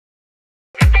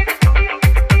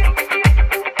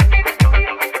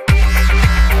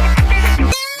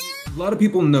lot of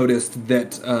people noticed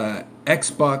that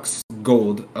Xbox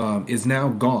Gold is now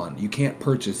gone. You can't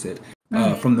purchase it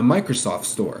from the Microsoft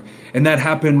Store. And that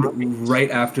happened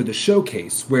right after the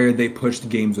showcase where they pushed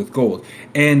games with gold.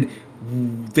 And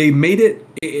they made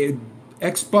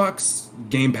Xbox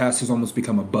Game Pass has almost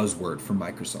become a buzzword for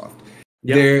Microsoft.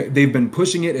 They've been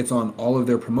pushing it. It's on all of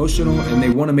their promotional, and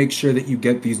they want to make sure that you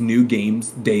get these new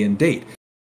games day and date.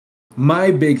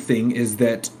 My big thing is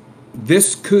that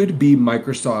this could be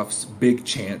Microsoft's big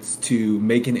chance to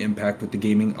make an impact with the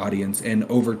gaming audience and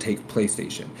overtake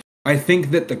PlayStation. I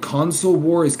think that the console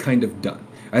war is kind of done.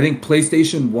 I think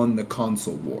PlayStation won the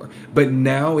console war, but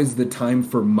now is the time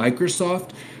for Microsoft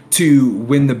to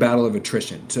win the battle of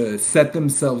attrition, to set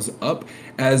themselves up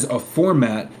as a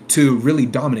format to really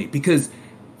dominate, because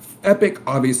Epic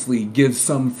obviously gives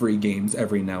some free games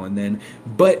every now and then,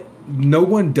 but no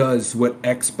one does what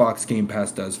Xbox Game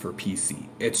Pass does for PC.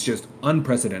 It's just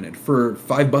unprecedented. For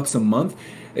 $5 a month,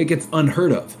 it gets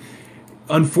unheard of.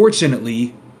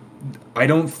 Unfortunately, I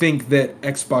don't think that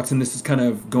Xbox, and this is kind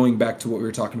of going back to what we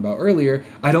were talking about earlier,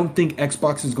 I don't think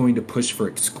Xbox is going to push for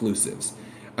exclusives.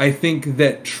 I think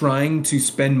that trying to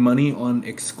spend money on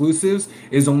exclusives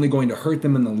is only going to hurt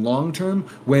them in the long term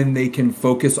when they can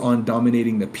focus on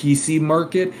dominating the PC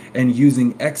market and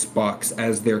using Xbox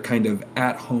as their kind of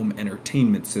at-home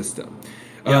entertainment system.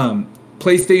 Yeah.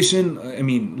 PlayStation, I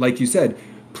mean, like you said,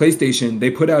 PlayStation, they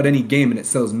put out any game and it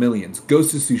sells millions.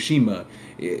 Ghost of Tsushima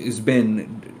has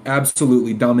been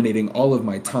absolutely dominating all of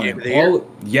my time.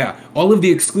 All of the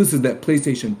exclusives that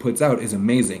PlayStation puts out is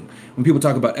amazing. When people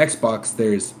talk about Xbox,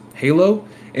 there's Halo,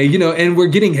 and we're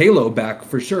getting Halo back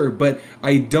for sure, but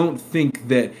I don't think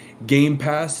that Game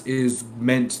Pass is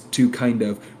meant to kind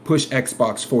of push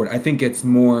Xbox forward. I think it's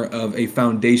more of a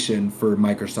foundation for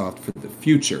Microsoft for the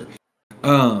future.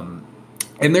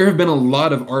 And there have been a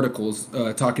lot of articles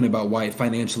talking about why it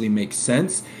financially makes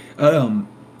sense.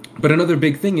 But another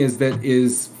big thing is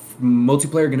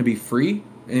multiplayer going to be free?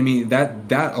 I mean,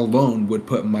 that alone would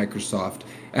put Microsoft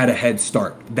at a head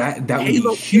start. That would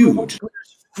be huge.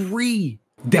 Free.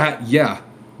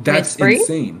 That's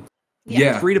insane.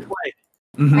 Yeah. Free to play.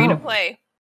 Mm-hmm. Free to play.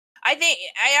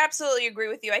 I absolutely agree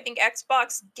with you. I think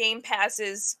Xbox Game Pass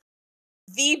is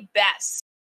the best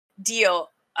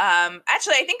deal.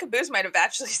 Actually, I think Caboose might have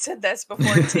actually said this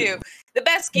before too. The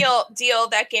best deal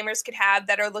that gamers could have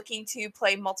that are looking to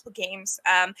play multiple games.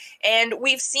 And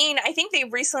we've seen, I think they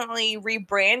recently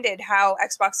rebranded how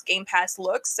Xbox Game Pass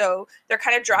looks. So they're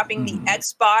kind of dropping the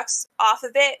Xbox off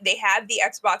of it. They have the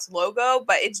Xbox logo,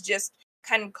 but it's just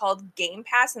kind of called Game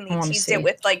Pass, and they teased it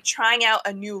with like trying out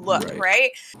a new look, right?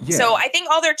 Yeah. So I think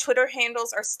all their Twitter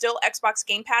handles are still Xbox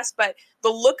Game Pass, but the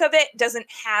look of it doesn't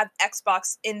have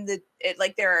Xbox in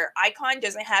like their icon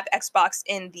doesn't have Xbox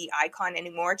in the icon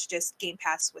anymore. It's just Game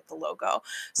Pass with the logo.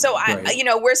 So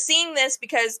we're seeing this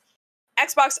because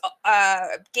Xbox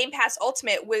Game Pass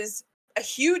Ultimate was a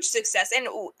huge success, and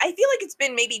I feel like it's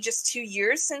been maybe just 2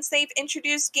 years since they've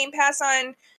introduced Game Pass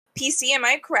on PC. Am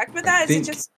I correct with that? Is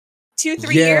it just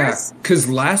 2-3 years? Yeah, because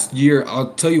last year,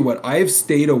 I'll tell you what, I've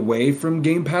stayed away from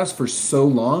Game Pass for so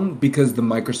long because the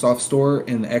Microsoft Store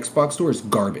and the Xbox Store is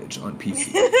garbage on PC.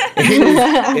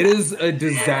 It is a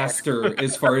disaster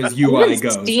as far as UI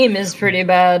goes. Steam is pretty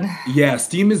bad. Yeah,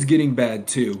 Steam is getting bad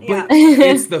too. But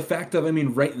it's the fact of,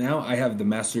 right now I have the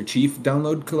Master Chief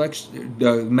collection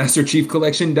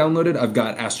downloaded. I've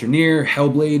got Astroneer,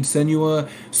 Hellblade, Senua,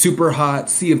 Super Hot,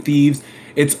 Sea of Thieves.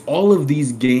 It's all of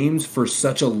these games for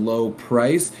such a low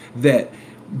price that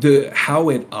how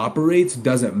it operates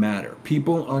doesn't matter.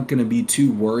 People aren't going to be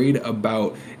too worried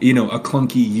about, a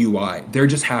clunky UI. They're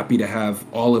just happy to have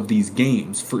all of these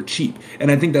games for cheap.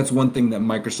 And I think that's one thing that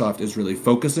Microsoft is really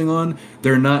focusing on.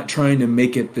 They're not trying to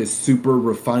make it this super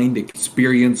refined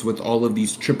experience with all of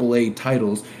these AAA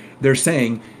titles. They're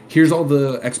saying, here's all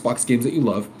the Xbox games that you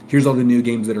love. Here's all the new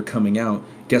games that are coming out.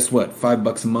 Guess what?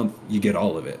 $5 a month, you get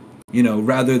all of it.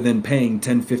 Rather than paying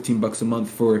 $10-15 a month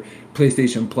for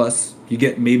PlayStation Plus, you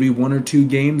get maybe 1 or 2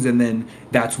 games, and then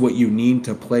that's what you need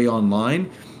to play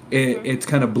online. It's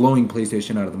kind of blowing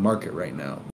PlayStation out of the market right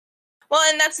now. Well,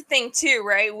 and that's the thing too,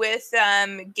 right? With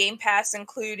Game Pass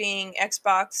including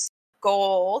Xbox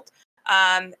Gold,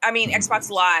 Xbox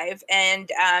Live,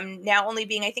 and now only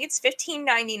being, I think it's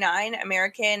 $15.99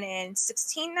 American and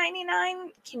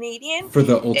 $16.99 Canadian for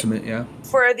the Ultimate.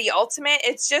 For the Ultimate,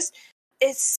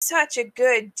 it's such a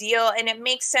good deal, and it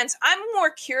makes sense. I'm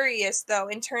more curious, though,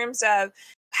 in terms of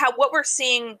what we're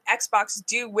seeing Xbox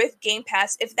do with Game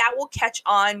Pass, if that will catch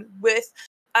on with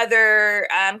other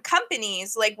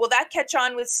companies? Like, will that catch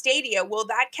on with Stadia? Will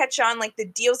that catch on, like, the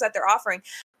deals that they're offering?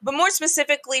 But more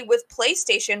specifically with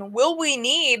PlayStation, will we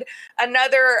need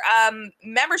another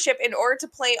membership in order to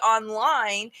play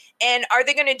online? And are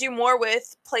they going to do more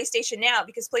with PlayStation Now?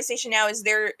 Because PlayStation Now is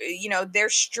their, their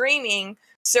streaming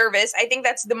service. I think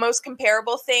that's the most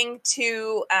comparable thing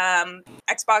to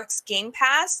Xbox Game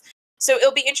Pass. So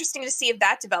it'll be interesting to see if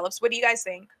that develops. What do you guys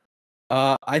think?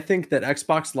 I think that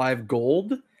Xbox Live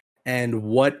Gold and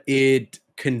what it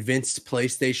convinced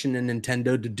PlayStation and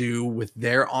Nintendo to do with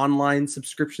their online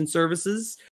subscription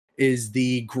services is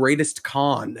the greatest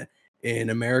con in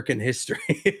American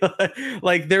history.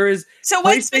 Like, there is. So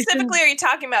what specifically are you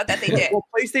talking about that they did? Well,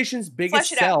 PlayStation's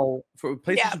biggest sell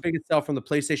biggest sell from the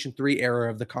PlayStation 3 era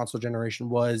of the console generation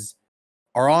was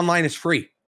our online is free.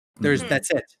 That's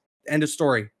it. End of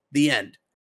story. The end.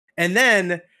 And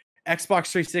then Xbox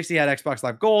 360 had Xbox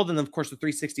Live Gold, and then of course the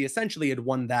 360 essentially had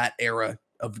won that era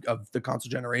of the console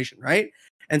generation, right?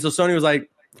 And so Sony was like,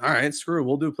 all right, screw it,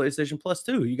 we'll do PlayStation Plus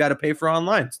too. You got to pay for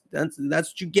online. That's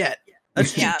what you get.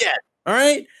 That's what you get. All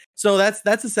right. So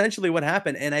that's essentially what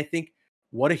happened. And I think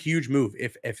what a huge move.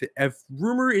 If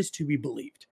rumor is to be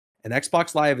believed, and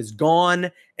Xbox Live is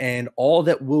gone, and all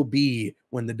that will be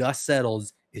when the dust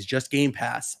settles is just Game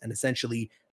Pass and essentially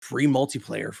free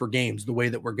multiplayer for games, the way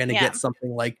that we're going to get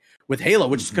something like with Halo,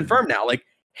 which is confirmed now. Like,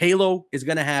 Halo is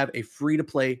going to have a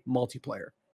free-to-play multiplayer.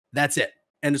 That's it.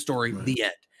 End of story. Right. The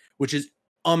end. Which is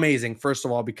amazing, first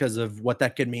of all, because of what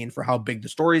that could mean for how big the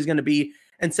story is going to be.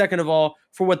 And second of all,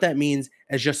 for what that means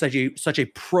as just such a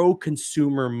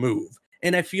pro-consumer move.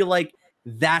 And I feel like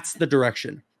that's the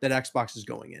direction that Xbox is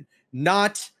going in.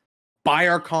 Not buy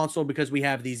our console because we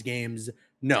have these games.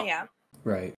 No. Yeah.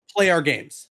 Right. Play our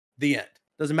games. The end.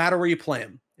 Doesn't matter where you play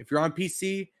them. If you're on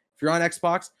PC, if you're on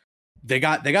Xbox, they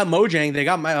got Mojang, they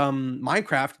got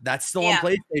Minecraft. That's still on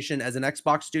PlayStation as an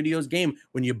Xbox Studios game.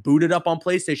 When you boot it up on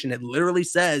PlayStation, it literally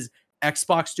says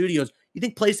Xbox Studios. You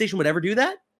think PlayStation would ever do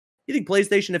that? You think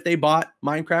PlayStation, if they bought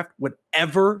Minecraft, would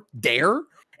ever dare?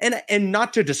 And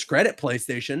not to discredit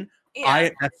PlayStation,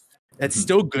 that's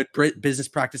still good business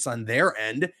practice on their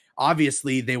end.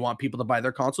 Obviously, they want people to buy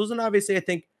their consoles, and obviously, I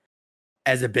think,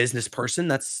 as a business person,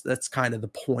 that's kind of the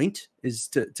point, is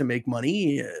to make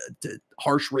money, to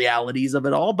harsh realities of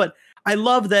it all. But I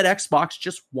love that Xbox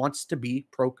just wants to be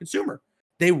pro-consumer.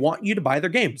 They want you to buy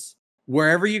their games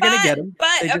wherever you're going to get them.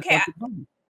 But okay,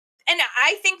 and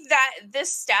I think that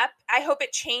this step, I hope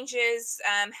it changes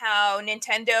how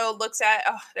Nintendo looks at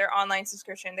their online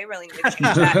subscription. They really need to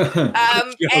change that.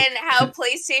 And how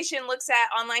PlayStation looks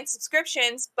at online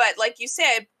subscriptions. But like you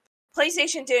said,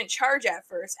 PlayStation didn't charge at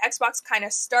first. Xbox kind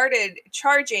of started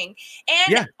charging.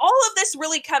 And all of this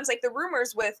really comes, like the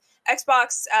rumors with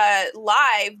Xbox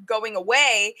Live going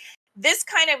away, this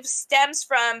kind of stems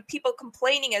from people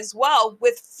complaining as well.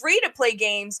 With free-to-play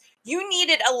games, you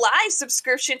needed a live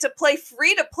subscription to play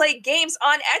free-to-play games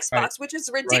on Xbox, which is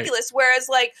ridiculous. Whereas,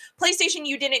 like, PlayStation,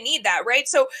 you didn't need that, right?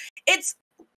 So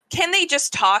can they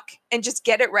just talk and just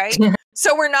get it right?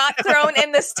 So we're not thrown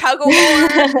in this tug of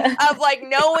war of like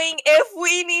knowing if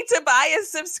we need to buy a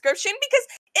subscription, because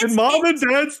Can mom and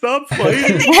dad stop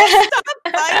fighting? Stop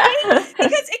fighting?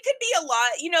 Because it could be a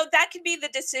lot, that could be the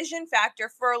decision factor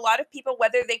for a lot of people,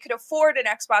 whether they could afford an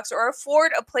Xbox or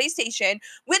afford a PlayStation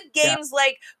with games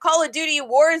like Call of Duty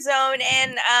Warzone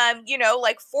and,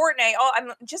 like Fortnite. Oh,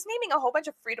 I'm just naming a whole bunch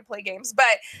of free-to-play games,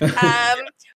 but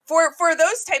for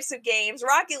those types of games,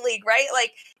 Rocket League, right?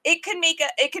 Like it can make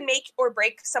or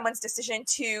break someone's decision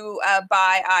to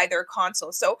buy either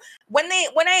console. So when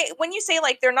you say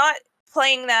like they're not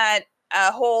playing that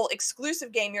whole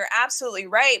exclusive game, you're absolutely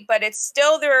right, but it's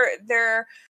still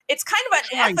it's kind of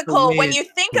unethical when you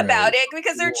think about it,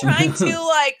 because they're trying to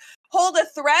like hold a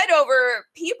thread over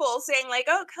people saying like,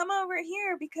 oh, come over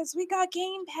here because we got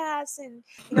Game Pass and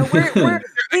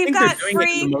we've got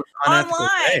free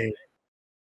online.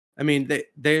 I mean,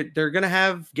 they're gonna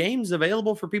have games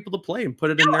available for people to play and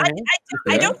put it in their hands.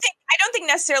 I don't think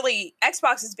necessarily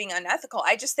Xbox is being unethical.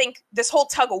 I just think this whole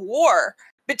tug of war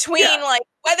between like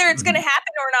whether it's going to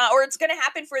happen or not, or it's going to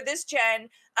happen for this gen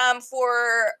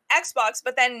for Xbox,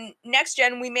 but then next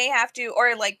gen we may have to,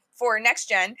 or like for next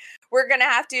gen we're going to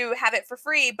have it for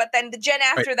free, but then the gen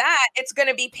after that it's going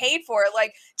to be paid for.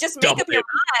 Like, just make up your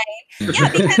mind.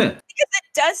 Yeah, because it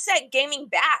does set gaming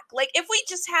back. Like if we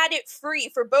just had it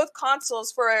free for both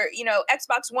consoles, for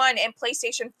Xbox One and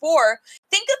PlayStation 4,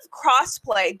 think of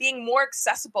crossplay being more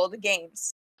accessible to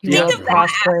games. Think of that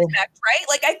aspect, right?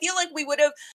 Like I feel like we would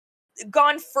have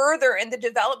gone further in the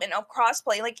development of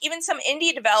crossplay. Like even some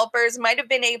indie developers might have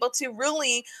been able to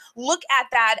really look at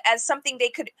that as something they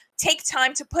could take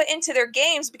time to put into their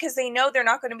games because they know they're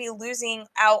not going to be losing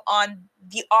out on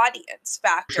the audience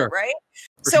factor, right?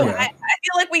 So I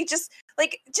feel like we just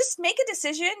make a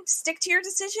decision, stick to your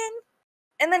decision,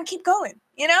 and then keep going.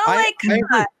 You know, I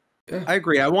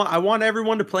agree. I want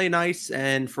everyone to play nice,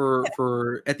 and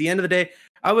for at the end of the day,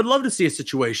 I would love to see a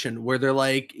situation where they're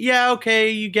like, yeah, okay,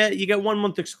 you get 1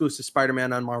 month exclusive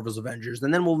Spider-Man on Marvel's Avengers,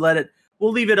 and then we'll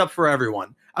leave it up for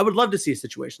everyone. I would love to see a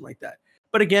situation like that.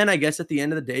 But again, I guess at the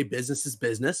end of the day, business is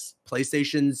business.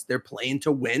 PlayStation's, they're playing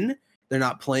to win. They're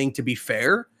not playing to be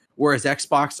fair. Whereas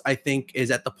Xbox, I think,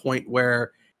 is at the point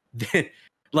where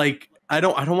like I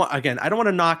don't want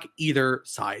to knock either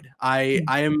side. I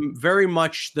am very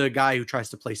much the guy who tries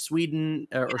to play Sweden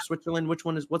or Switzerland. What's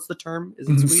the term? Is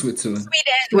it Sweden?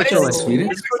 Sweden.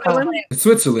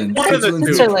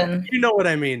 Switzerland. You know what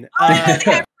I mean. I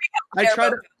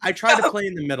try to play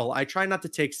in the middle. I try not to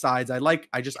take sides. I like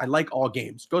all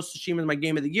games. Ghost of Tsushima is my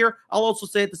game of the year. I'll also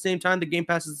say at the same time the Game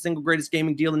Pass is the single greatest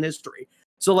gaming deal in history.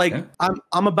 So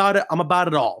I'm about it. I'm about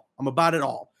it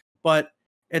all. But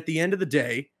at the end of the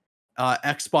day,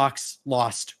 Xbox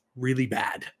lost really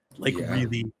bad.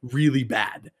 Really, really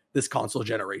bad this console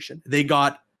generation. They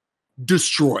got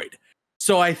destroyed.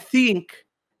 So I think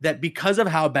that because of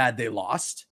how bad they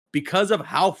lost, because of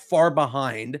how far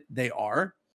behind they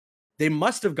are, they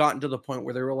must have gotten to the point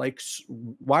where they were like,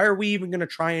 why are we even going to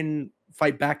try and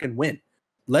fight back and win?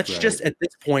 Let's just at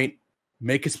this point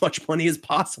make as much money as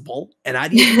possible and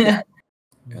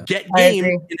get games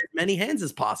in as many hands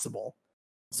as possible.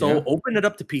 So open it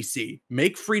up to PC,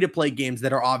 make free-to-play games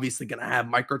that are obviously going to have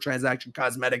microtransaction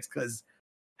cosmetics, because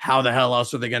how the hell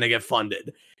else are they going to get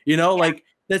funded? You know, like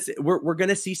we're going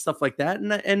to see stuff like that.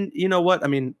 And you know what? I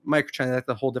mean, microtransaction, that's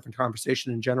a whole different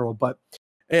conversation in general, but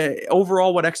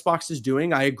overall what Xbox is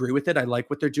doing, I agree with it. I like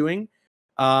what they're doing.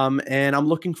 And I'm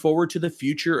looking forward to the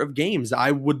future of games.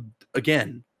 I would,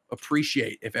 again,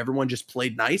 appreciate if everyone just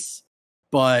played nice,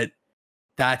 but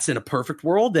that's in a perfect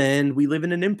world and we live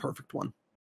in an imperfect one.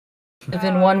 Live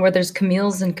in one where there's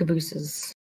Camille's and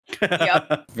cabooses.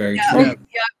 Yep. Very true. Yep.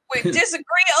 We disagree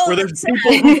all where the there's time.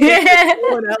 people who think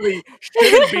Ellie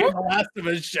shouldn't be in the Last of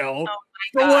Us show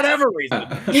for whatever reason. Oh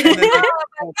my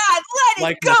God,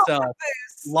 let it go. Myself,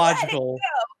 logical,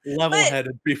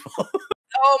 level-headed people.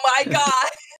 Oh my God.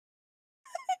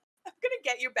 I'm going to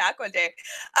get you back one day.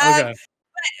 Okay.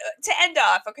 But to end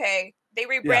off, okay, they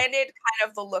rebranded kind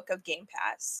of the look of Game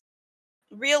Pass.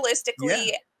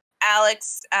 Realistically,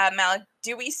 Alex, Malik,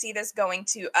 do we see this going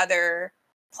to other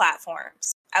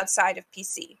platforms outside of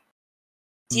PC?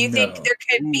 Do you think there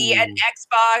could be an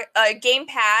Xbox Game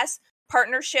Pass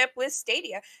partnership with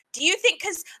Stadia? Do you think,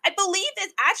 because I believe that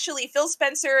actually Phil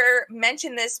Spencer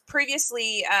mentioned this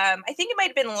previously, I think it might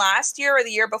have been last year or the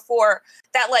year before,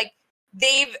 that like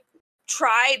they've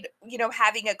tried,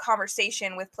 having a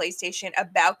conversation with PlayStation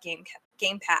about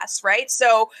Game Pass, right?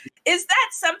 So is that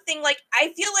something like,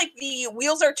 I feel like the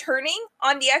wheels are turning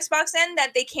on the Xbox end,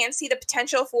 that they can see the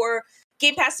potential for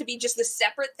Game Pass to be just a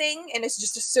separate thing and it's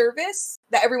just a service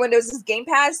that everyone knows is Game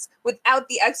Pass without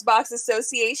the Xbox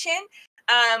association.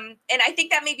 And I think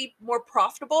that may be more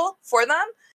profitable for them.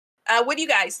 What do you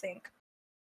guys think?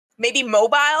 Maybe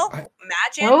mobile?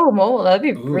 Imagine. Oh, mobile. That'd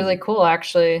be really cool,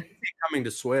 actually. Coming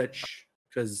to Switch,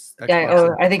 because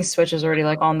I think Switch is already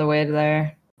like on the way to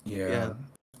there. Yeah.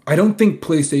 I don't think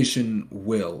PlayStation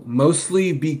will,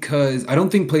 mostly because I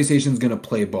don't think PlayStation's going to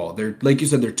play ball. They're, like you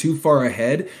said, they're too far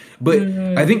ahead, but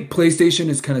I think PlayStation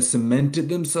has kind of cemented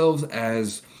themselves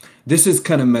as, this is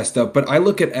kind of messed up, but I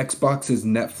look at Xbox as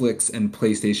Netflix and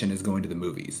PlayStation as going to the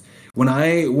movies. When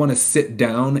I want to sit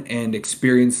down and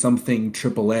experience something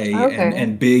AAA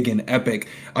and big and epic,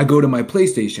 I go to my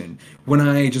PlayStation. When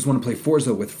I just want to play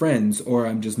Forza with friends, or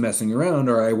I'm just messing around,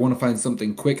 or I want to find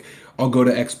something quick, I'll go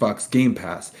to Xbox Game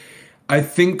Pass. I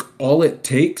think all it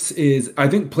takes is, I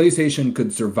think PlayStation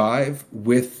could survive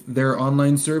with their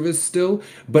online service still,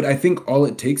 but I think all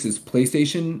it takes is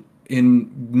PlayStation in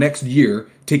next year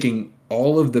taking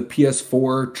all of the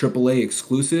PS4 AAA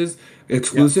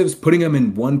exclusives, putting them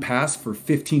in one pass for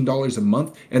 $15 a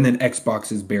month, and then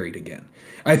Xbox is buried again.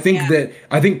 I think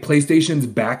PlayStation's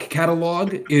back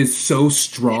catalog is so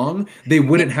strong, they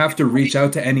wouldn't have to reach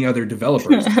out to any other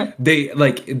developers.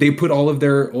 They put all of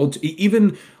their old,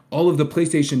 even all of the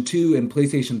PlayStation 2 and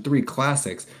PlayStation 3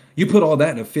 classics, you put all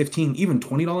that in a $15, even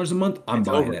 $20 a month, I'm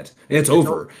buying it. It's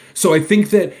over. So I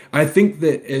think that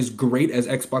as great as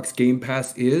Xbox Game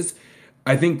Pass is,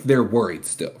 I think they're worried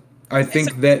still. I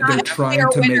think that they're trying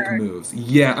to make moves.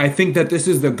 Yeah, I think that this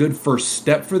is the good first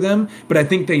step for them, but I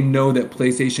think they know that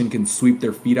PlayStation can sweep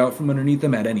their feet out from underneath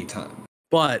them at any time.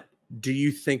 But do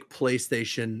you think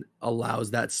PlayStation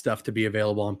allows that stuff to be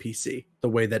available on PC the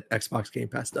way that Xbox Game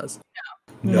Pass does?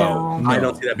 No. I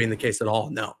don't see that being the case at all.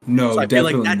 No, so I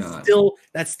definitely feel like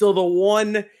that's still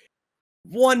the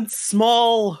one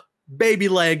small baby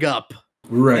leg up,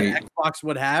 right? That Xbox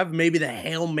would have maybe the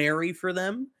Hail Mary for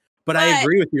them. But I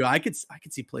agree with you. I could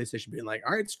see PlayStation being like,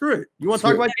 all right, screw it. You want to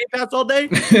talk about Game Pass all day?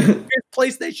 Here's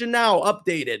PlayStation Now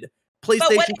updated.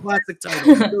 PlayStation Classic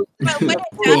title. But what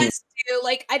it does do,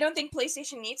 like, I don't think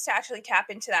PlayStation needs to actually tap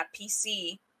into that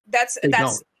PC.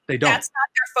 They don't. That's not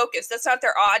their focus. That's not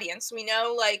their audience. We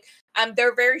know, like,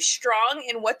 they're very strong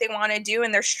in what they want to do,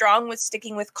 and they're strong with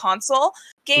sticking with console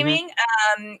gaming,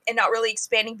 and not really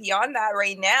expanding beyond that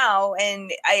right now.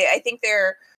 And I think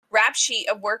their rap sheet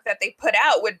of work that they put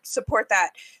out would support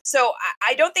that. So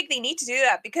I don't think they need to do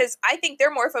that, because I think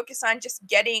they're more focused on just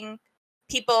getting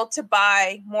people to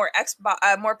buy more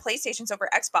PlayStations over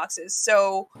Xboxes.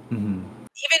 So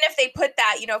even if they put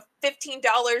that,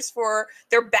 $15 for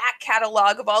their back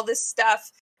catalog of all this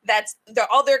stuff,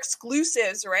 all their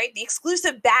exclusives, right? The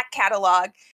exclusive back catalog,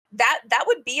 that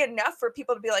would be enough for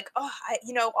people to be like, oh,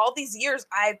 all these years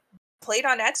I've played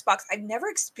on Xbox, I've never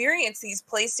experienced these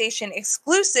PlayStation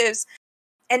exclusives.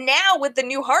 And now with the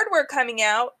new hardware coming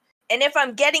out, and if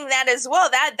I'm getting that as well,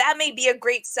 that may be a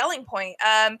great selling point.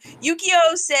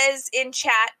 Yukio says in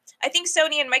chat, I think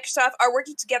Sony and Microsoft are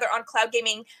working together on cloud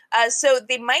gaming, so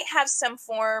they might have some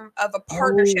form of a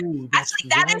partnership. Actually,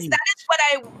 that is what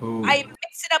I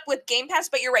mixed it up with Game Pass,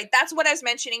 but you're right. That's what I was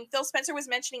mentioning. Phil Spencer was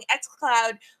mentioning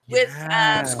xCloud with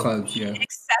being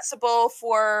accessible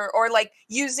for, or like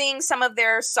using some of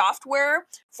their software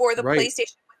for the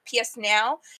PlayStation with PS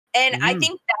Now. And I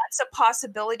think that's a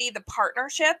possibility, the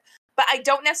partnership. But I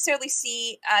don't necessarily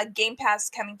see Game Pass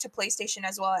coming to PlayStation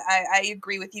as well. I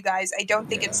agree with you guys. I don't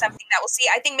think it's something that we'll see.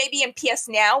 I think maybe in PS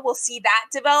Now we'll see that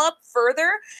develop further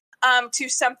to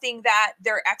something that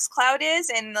their xCloud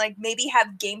is, and like maybe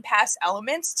have Game Pass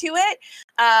elements to it.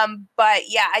 But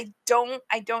yeah, I don't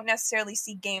necessarily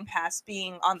see Game Pass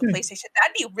being on the PlayStation.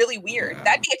 That'd be really weird.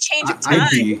 That'd be a change of time.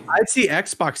 I'd see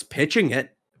Xbox pitching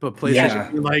it, but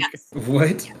PlayStation be like,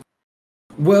 what?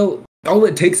 Well, all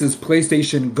it takes is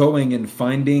PlayStation going and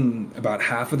finding about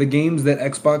half of the games that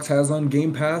Xbox has on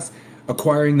Game Pass,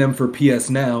 acquiring them for PS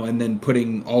Now, and then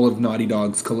putting all of Naughty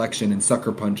Dog's collection and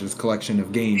Sucker Punch's collection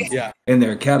of games in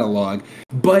their catalog.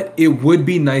 But it would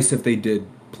be nice if they did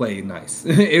play nice.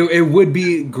 It would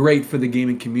be great for the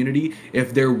gaming community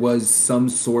if there was some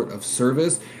sort of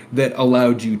service that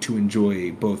allowed you to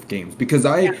enjoy both games. Because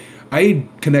I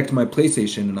connect my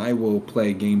PlayStation and I will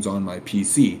play games on my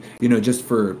PC, just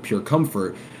for pure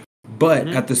comfort. But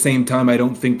at the same time, I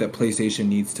don't think that PlayStation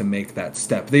needs to make that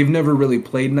step. They've never really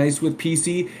played nice with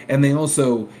PC, and they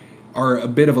also are a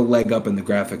bit of a leg up in the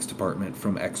graphics department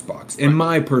from Xbox, in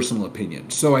my personal opinion.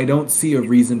 So I don't see a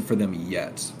reason for them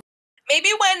yet. Maybe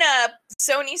when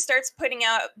Sony starts putting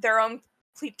out their own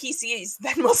PCs,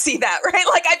 then we'll see that, right?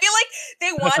 Like, I feel like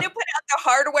they want to put out the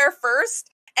hardware first,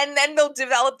 and then they'll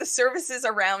develop the services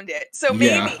around it. So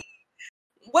maybe,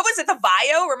 what was it, the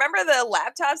Vio? Remember the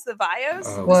laptops, the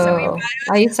Vios? Whoa,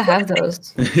 I used to have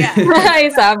those. Yeah. I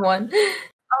used to have one.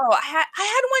 Oh, I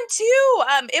had one too.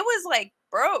 It was like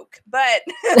broke, but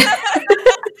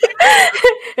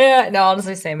yeah, no,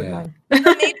 honestly, same with mine.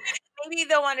 Maybe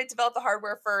they'll want to develop the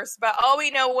hardware first, but all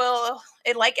we know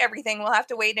like everything, we'll have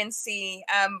to wait and see.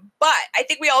 But I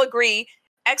think we all agree,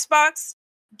 Xbox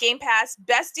Game Pass,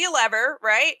 best deal ever,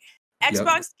 right?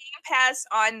 Xbox Game Pass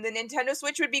on the Nintendo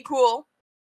Switch would be cool.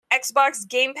 Xbox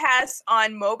Game Pass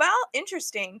on mobile,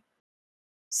 interesting.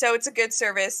 So it's a good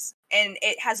service, and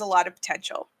it has a lot of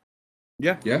potential.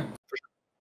 Yeah.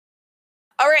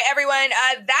 All right, everyone.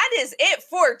 That is it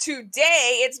for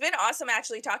today. It's been awesome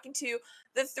actually talking to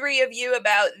the three of you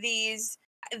about these.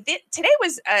 Today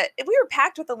was, we were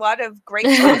packed with a lot of great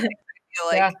topics. I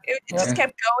feel like it just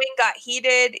kept going, got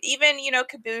heated. Even,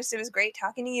 Caboose, it was great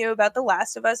talking to you about The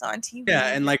Last of Us on TV. Yeah,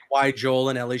 and like why Joel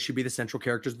and Ellie should be the central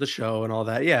characters of the show and all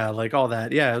that. Yeah, like all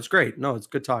that. Yeah, it was great. No, it's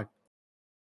good talk.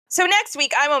 So next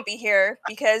week I won't be here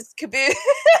because Caboose.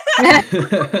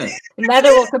 Neither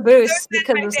will Caboose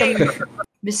because of some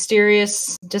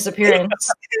mysterious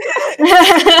disappearance. We'll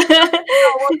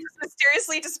just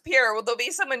mysteriously disappear. Well, there'll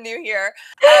be someone new here.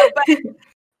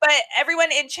 But But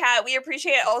everyone in chat, we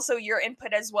appreciate also your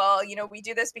input as well. You know, we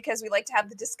do this because we like to have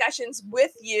the discussions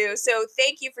with you. So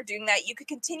thank you for doing that. You could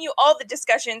continue all the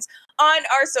discussions on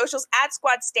our socials at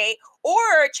Squad State,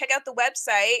 or check out the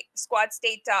website,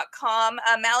 squadstate.com.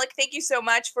 Malik, thank you so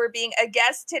much for being a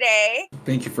guest today.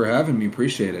 Thank you for having me.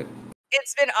 Appreciate it.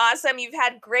 It's been awesome. You've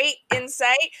had great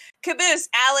insight. Caboose,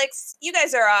 Alex, you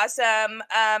guys are awesome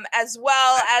as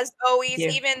well as always,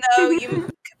 even though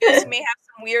Caboose may have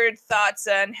some weird thoughts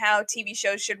on how TV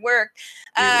shows should work.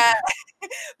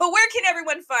 But where can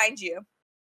everyone find you?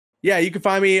 Yeah, you can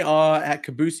find me at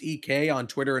Caboose EK on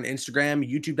Twitter and Instagram,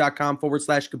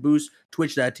 youtube.com/Caboose,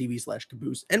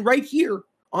 twitch.tv/Caboose, and right here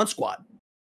on Squad.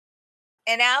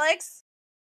 And Alex?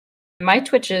 My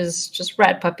Twitch is just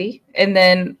Rad Puppy, and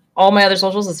then all my other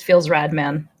socials is Feels Rad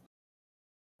Man.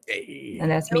 Hey.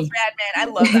 And that's Feels me. Rad Man. I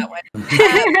love that one.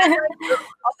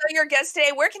 Also, your guest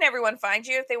today, where can everyone find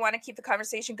you if they want to keep the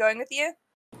conversation going with you?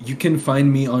 You can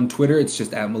find me on Twitter. It's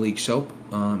just at Malik Shelp.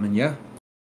 And yeah.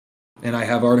 And I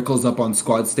have articles up on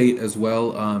Squad State as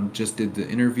well. Just did the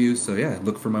interview. So yeah,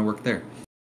 look for my work there.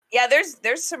 Yeah,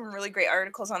 there's some really great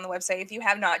articles on the website. If you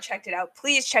have not checked it out,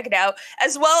 please check it out,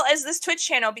 as well as this Twitch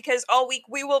channel, because all week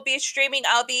we will be streaming.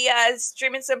 I'll be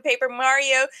streaming some Paper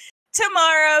Mario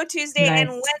tomorrow, Tuesday, and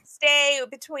Wednesday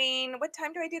between, what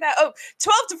time do I do that? Oh,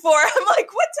 12 to 4. I'm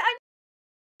like, what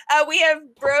time? We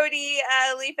have Brody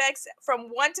Leafex from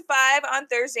 1 to 5 on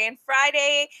Thursday and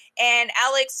Friday. And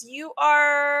Alex, you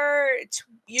are...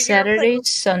 Saturday,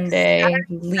 Sunday.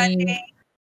 Sunday.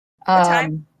 What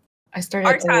time? I started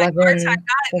at 11. Our time,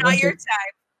 not your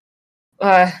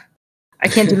time. I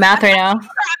can't do math right now.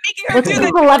 What's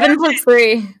 11 plus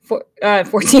 3?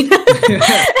 14.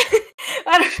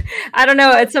 I don't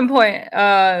know. At some point.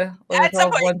 At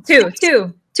some point. 2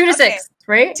 to 6,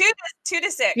 right? 2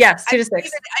 to 6. Yes, 2 to 6.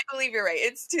 I believe you're right.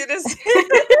 It's 2 to 6.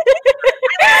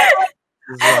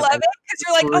 I love it because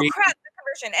you're like, oh crap, the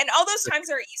conversion. And all those times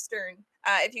are Eastern,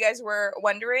 if you guys were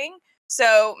wondering.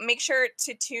 So make sure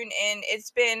to tune in.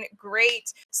 It's been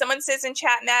great. Someone says in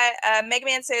chat, Matt, Mega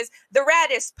Man says, the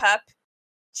raddest pup.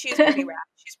 She's pretty rad.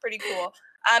 She's pretty cool.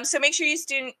 So make sure you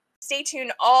stay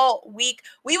tuned all week.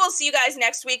 We will see you guys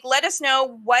next week. Let us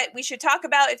know what we should talk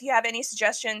about. If you have any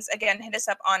suggestions, again, hit us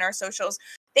up on our socials.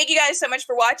 Thank you guys so much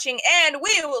for watching, and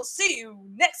we will see you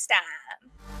next time.